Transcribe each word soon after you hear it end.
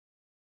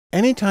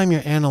Anytime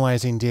you're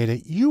analyzing data,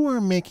 you are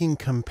making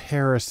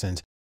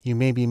comparisons. You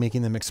may be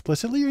making them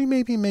explicitly or you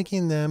may be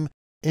making them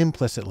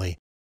implicitly.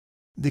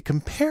 The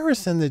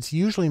comparison that's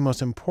usually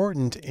most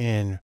important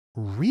in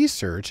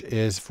research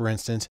is, for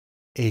instance,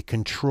 a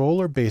control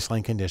or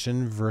baseline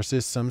condition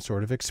versus some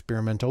sort of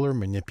experimental or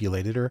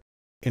manipulated or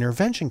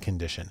intervention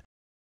condition.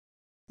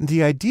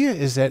 The idea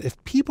is that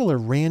if people are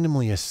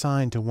randomly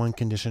assigned to one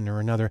condition or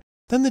another,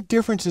 then the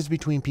differences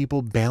between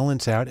people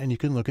balance out and you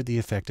can look at the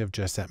effect of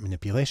just that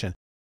manipulation.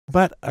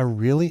 But a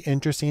really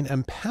interesting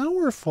and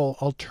powerful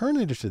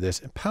alternative to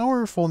this,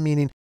 powerful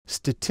meaning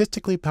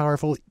statistically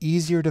powerful,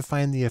 easier to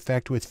find the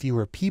effect with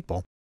fewer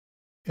people,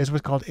 is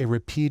what's called a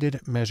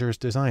repeated measures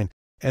design.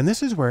 And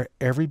this is where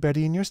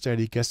everybody in your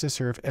study gets to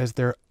serve as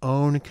their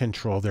own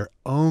control, their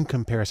own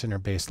comparison or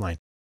baseline.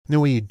 And the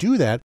way you do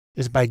that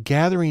is by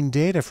gathering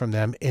data from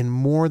them in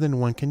more than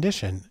one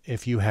condition.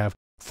 If you have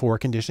 4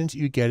 conditions,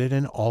 you get it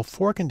in all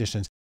 4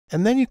 conditions.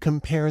 And then you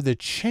compare the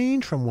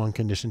change from one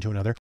condition to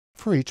another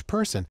for each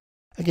person.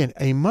 Again,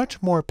 a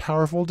much more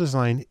powerful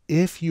design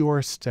if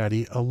your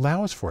study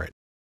allows for it.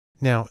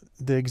 Now,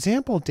 the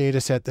example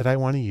data set that I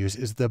want to use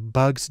is the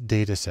bugs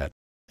data set.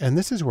 And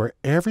this is where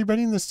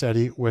everybody in the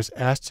study was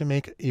asked to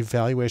make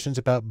evaluations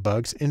about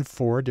bugs in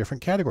 4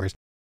 different categories.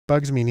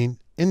 Bugs meaning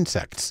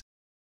insects.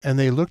 And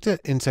they looked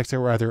at insects that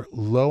were either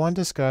low on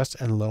disgust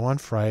and low on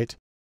fright,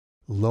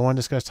 low on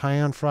disgust,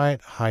 high on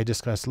fright, high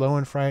disgust, low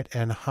on fright,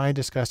 and high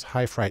disgust,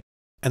 high fright.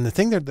 And the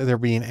thing that they're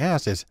being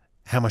asked is,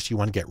 how much do you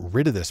want to get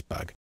rid of this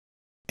bug?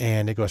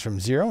 And it goes from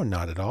 0,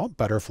 not at all.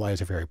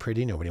 Butterflies are very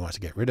pretty. Nobody wants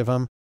to get rid of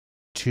them.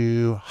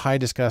 To high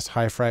disgust,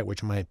 high fright,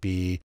 which might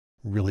be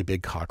really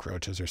big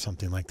cockroaches or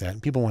something like that.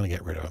 And people want to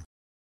get rid of them.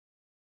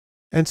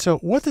 And so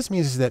what this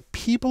means is that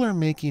people are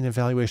making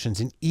evaluations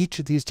in each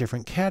of these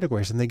different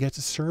categories and they get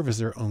to serve as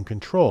their own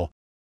control.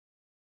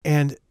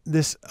 And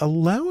this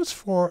allows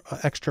for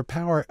extra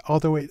power,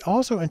 although it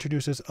also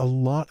introduces a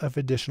lot of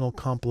additional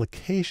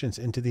complications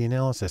into the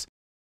analysis.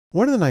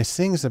 One of the nice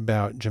things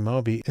about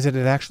jamovi is that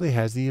it actually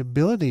has the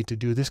ability to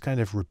do this kind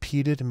of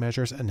repeated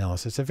measures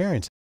analysis of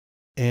variance.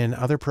 In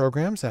other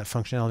programs, that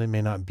functionality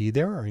may not be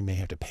there, or you may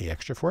have to pay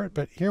extra for it,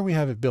 but here we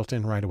have it built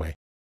in right away.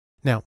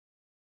 Now,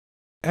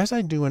 as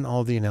I do in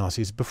all the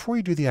analyses, before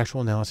you do the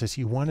actual analysis,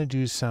 you want to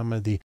do some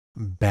of the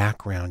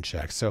background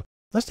checks. So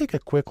let's take a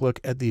quick look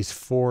at these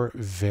 4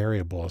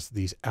 variables,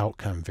 these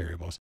outcome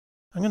variables.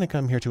 I'm going to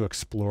come here to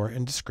Explore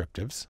and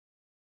Descriptives.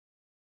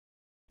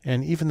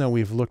 And even though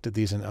we've looked at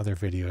these in other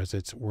videos,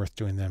 it's worth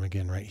doing them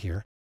again right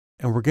here.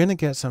 And we're going to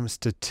get some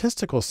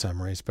statistical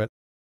summaries, but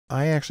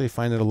I actually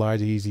find it a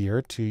lot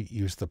easier to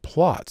use the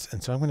plots.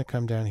 And so I'm going to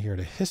come down here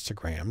to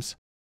histograms,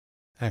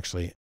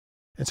 actually.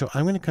 And so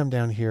I'm going to come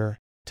down here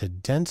to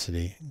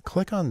density and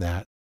click on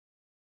that.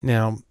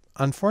 Now,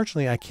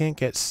 unfortunately, I can't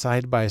get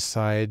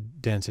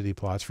side-by-side density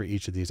plots for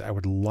each of these. I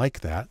would like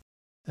that.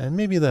 And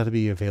maybe that'll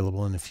be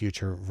available in a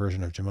future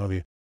version of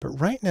jamovi. But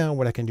right now,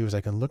 what I can do is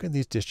I can look at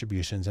these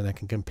distributions and I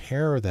can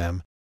compare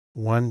them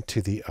one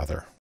to the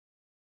other.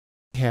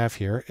 What we have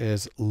here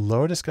is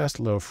low disgust,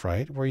 low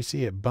fright, where you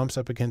see it bumps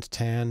up against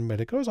 10,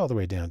 but it goes all the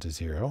way down to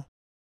 0.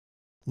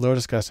 Low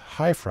disgust,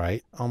 high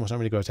fright, almost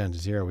nobody goes down to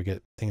 0. We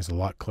get things a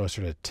lot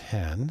closer to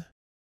 10.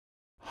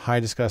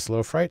 High disgust,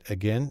 low fright,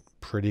 again,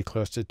 pretty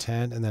close to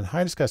 10. And then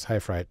high disgust, high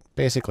fright,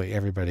 basically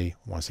everybody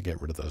wants to get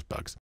rid of those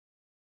bugs.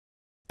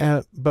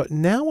 But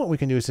now what we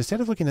can do is instead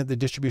of looking at the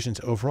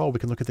distributions overall, we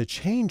can look at the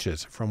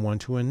changes from one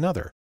to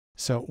another.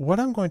 So what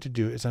I'm going to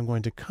do is I'm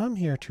going to come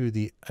here to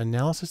the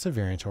analysis of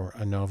variance, or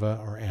ANOVA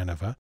or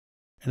ANOVA,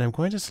 and I'm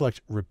going to select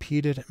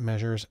repeated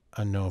measures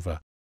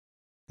ANOVA.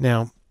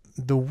 Now,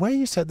 the way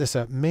you set this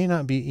up may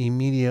not be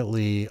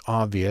immediately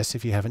obvious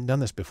if you haven't done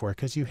this before,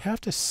 because you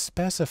have to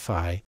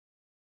specify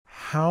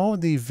how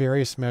the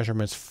various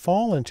measurements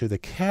fall into the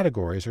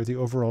categories or the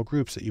overall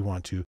groups that you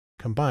want to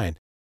combine.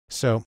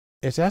 So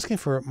it's asking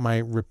for my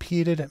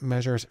repeated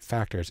measures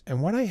factors.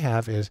 And what I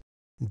have is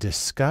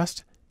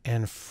disgust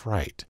and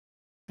fright.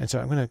 And so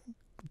I'm going to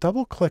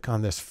double click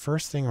on this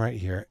first thing right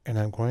here, and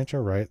I'm going to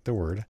write the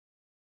word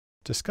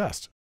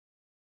disgust.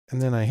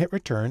 And then I hit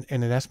return,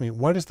 and it asks me,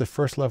 what is the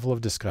first level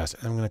of disgust?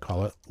 And I'm going to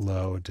call it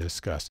low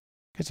disgust.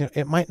 Because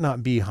it might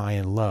not be high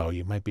and low.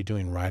 You might be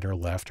doing right or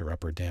left or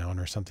up or down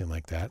or something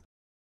like that.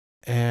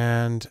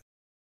 And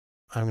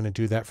I'm going to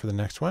do that for the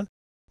next one.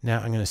 Now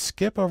I'm going to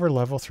skip over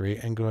level 3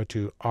 and go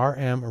to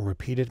RM, or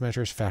repeated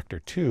measures factor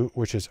 2,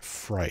 which is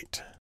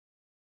fright.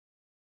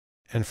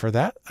 And for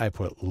that, I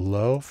put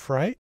low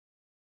fright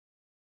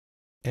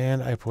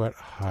and I put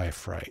high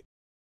fright.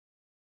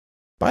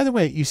 By the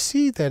way, you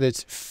see that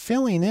it's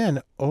filling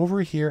in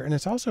over here and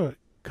it's also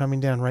coming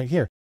down right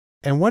here.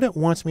 And what it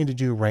wants me to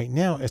do right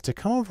now is to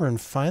come over and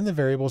find the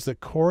variables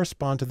that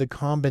correspond to the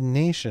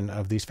combination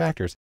of these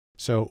factors.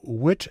 So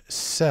which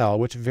cell,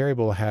 which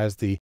variable has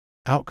the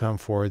outcome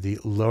for the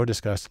low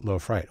disgust, low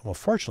fright? Well,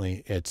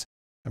 fortunately, it's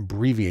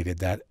abbreviated.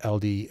 That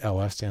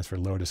LDLF stands for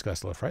low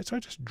disgust, low fright. So I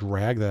just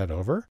drag that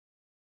over.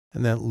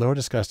 And then low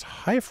disgust,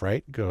 high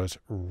fright goes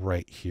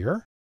right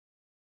here.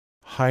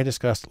 High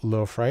disgust,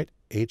 low fright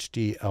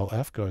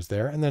HDLF goes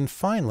there. And then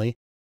finally,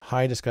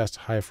 high disgust,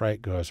 high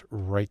fright goes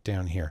right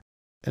down here.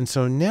 And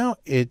so now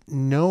it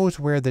knows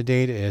where the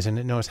data is and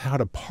it knows how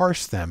to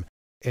parse them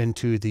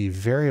into the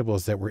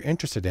variables that we're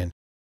interested in.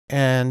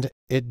 And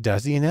it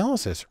does the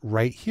analysis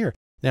right here.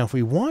 Now, if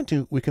we want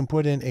to, we can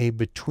put in a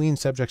between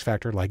subjects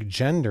factor like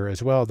gender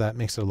as well. That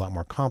makes it a lot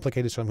more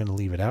complicated, so I'm going to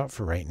leave it out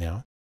for right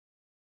now.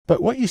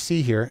 But what you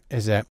see here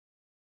is that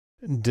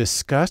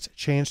disgust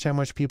changed how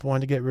much people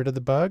wanted to get rid of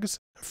the bugs.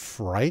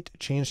 Fright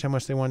changed how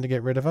much they wanted to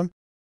get rid of them.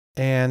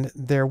 And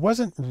there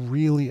wasn't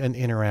really an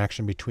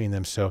interaction between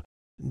them. So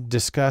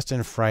disgust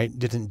and fright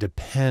didn't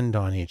depend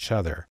on each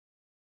other.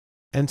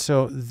 And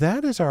so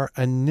that is our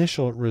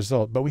initial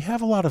result, but we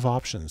have a lot of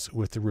options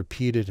with the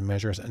repeated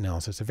measures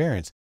analysis of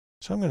variance.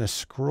 So I'm going to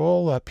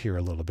scroll up here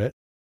a little bit.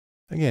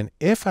 Again,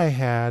 if I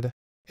had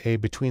a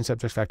between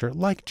subjects factor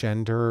like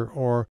gender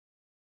or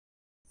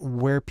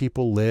where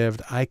people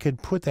lived, I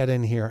could put that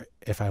in here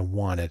if I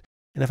wanted.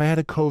 And if I had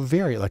a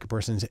covariate like a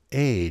person's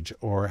age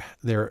or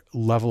their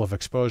level of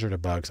exposure to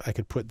bugs, I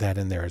could put that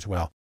in there as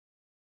well.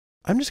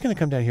 I'm just going to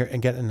come down here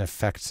and get an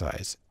effect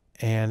size.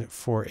 And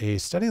for a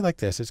study like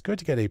this, it's good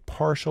to get a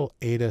partial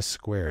eta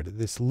squared.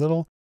 This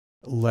little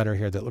letter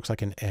here that looks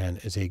like an N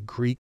is a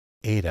Greek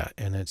eta,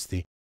 and it's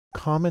the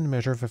common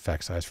measure of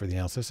effect size for the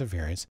analysis of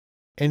variance.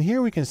 And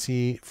here we can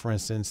see, for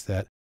instance,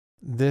 that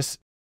this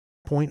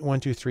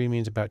 0.123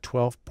 means about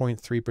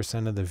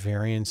 12.3% of the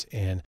variance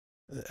in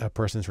a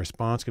person's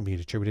response can be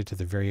attributed to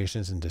the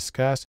variations in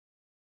disgust.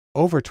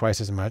 Over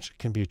twice as much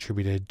can be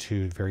attributed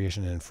to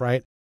variation in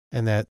fright,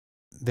 and that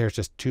there's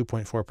just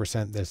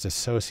 2.4% that's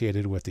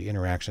associated with the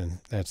interaction.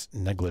 That's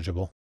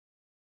negligible.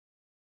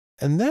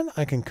 And then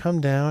I can come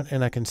down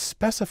and I can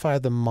specify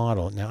the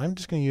model. Now I'm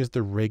just going to use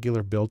the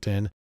regular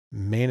built-in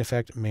main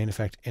effect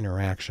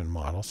interaction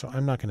model. So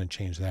I'm not going to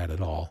change that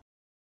at all.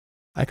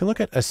 I can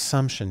look at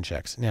assumption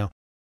checks. Now,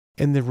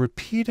 in the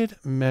repeated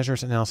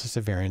measures analysis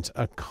of variance,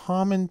 a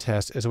common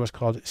test is what's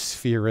called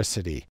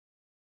sphericity.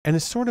 And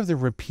it's sort of the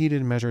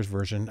repeated measures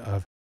version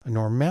of a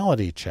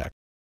normality check.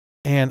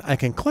 And I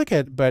can click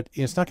it, but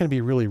it's not going to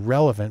be really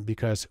relevant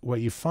because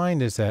what you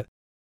find is that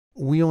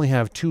we only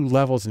have two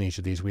levels in each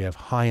of these. We have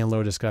high and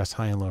low disgust,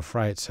 high and low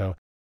fright. So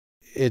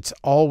it's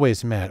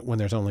always met when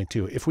there's only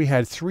two. If we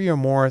had three or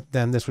more,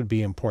 then this would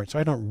be important. So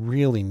I don't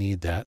really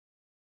need that.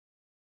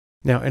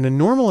 Now, in a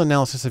normal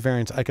analysis of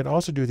variance, I could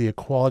also do the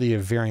equality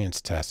of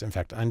variance test. In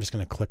fact, I'm just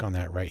going to click on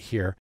that right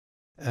here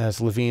as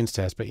Levine's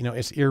test. But,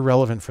 it's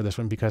irrelevant for this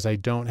one because I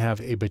don't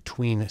have a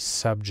between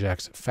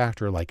subjects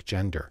factor like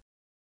gender.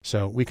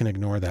 So we can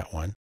ignore that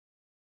one.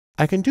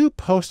 I can do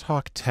post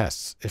hoc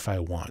tests if I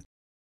want.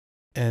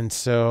 And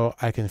so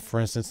I can, for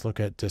instance, look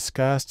at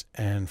disgust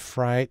and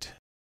fright,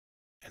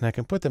 and I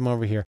can put them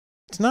over here.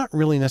 It's not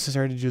really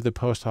necessary to do the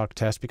post hoc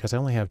test because I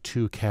only have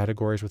two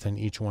categories within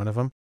each one of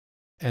them.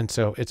 And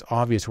so it's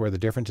obvious where the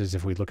difference is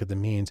if we look at the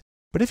means.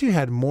 But if you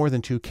had more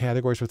than two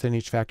categories within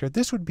each factor,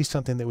 this would be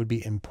something that would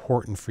be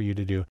important for you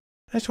to do.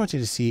 I just want you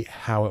to see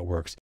how it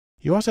works.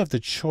 You also have the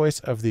choice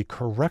of the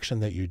correction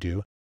that you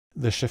do.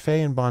 The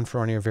Chaffee and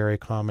Bonferroni are very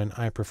common.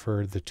 I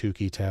prefer the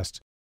Tukey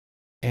test.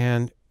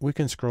 And we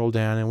can scroll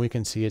down and we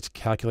can see it's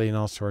calculating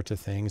all sorts of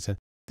things. And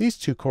these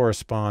two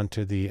correspond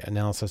to the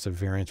analysis of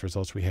variance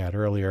results we had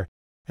earlier.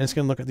 And it's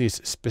going to look at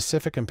these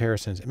specific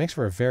comparisons. It makes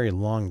for a very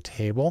long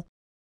table.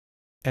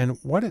 And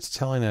what it's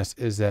telling us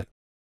is that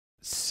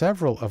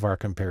several of our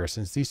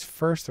comparisons, these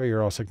first three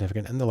are all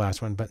significant and the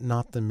last one, but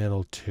not the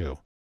middle two.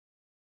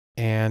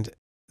 And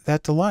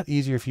that's a lot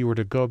easier if you were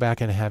to go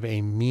back and have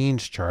a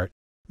means chart.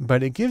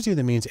 But it gives you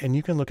the means, and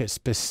you can look at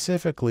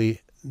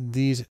specifically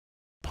these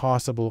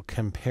possible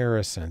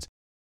comparisons.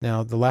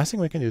 Now, the last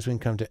thing we can do is we can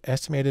come to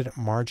estimated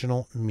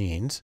marginal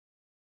means,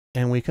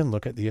 and we can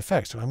look at the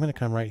effects. So I'm going to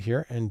come right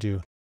here and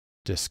do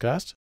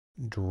disgust,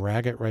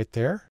 drag it right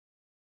there.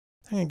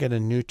 I'm going to get a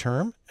new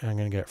term, and I'm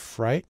going to get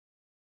fright,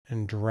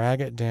 and drag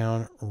it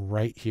down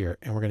right here.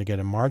 And we're going to get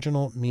a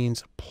marginal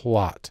means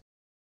plot.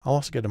 I'll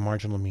also get a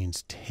marginal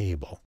means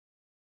table.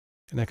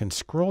 And I can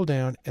scroll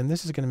down, and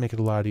this is going to make it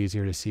a lot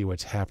easier to see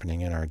what's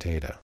happening in our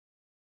data.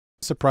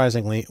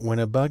 Surprisingly, when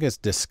a bug is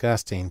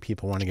disgusting,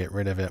 people want to get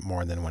rid of it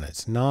more than when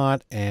it's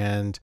not.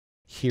 And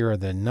here are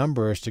the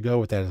numbers to go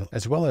with that,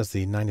 as well as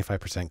the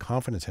 95%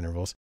 confidence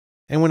intervals.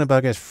 And when a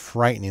bug is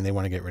frightening, they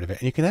want to get rid of it.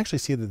 And you can actually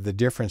see that the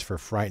difference for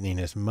frightening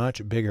is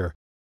much bigger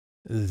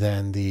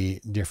than the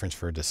difference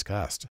for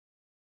disgust.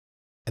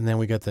 And then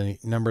we got the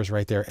numbers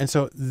right there. And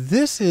so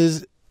this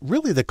is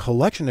really the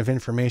collection of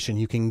information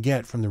you can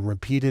get from the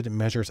repeated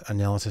measures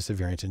analysis of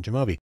variance in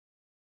Jamovi.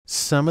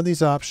 Some of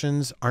these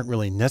options aren't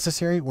really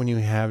necessary when you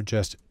have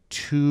just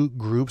two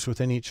groups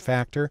within each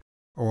factor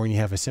or when you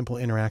have a simple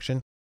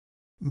interaction.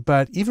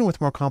 But even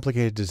with more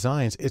complicated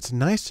designs, it's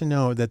nice to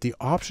know that the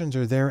options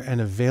are there and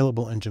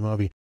available in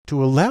Jamovi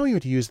to allow you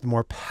to use the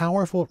more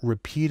powerful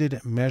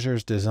repeated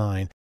measures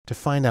design to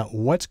find out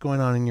what's going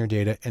on in your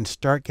data and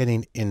start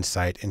getting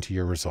insight into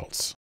your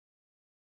results.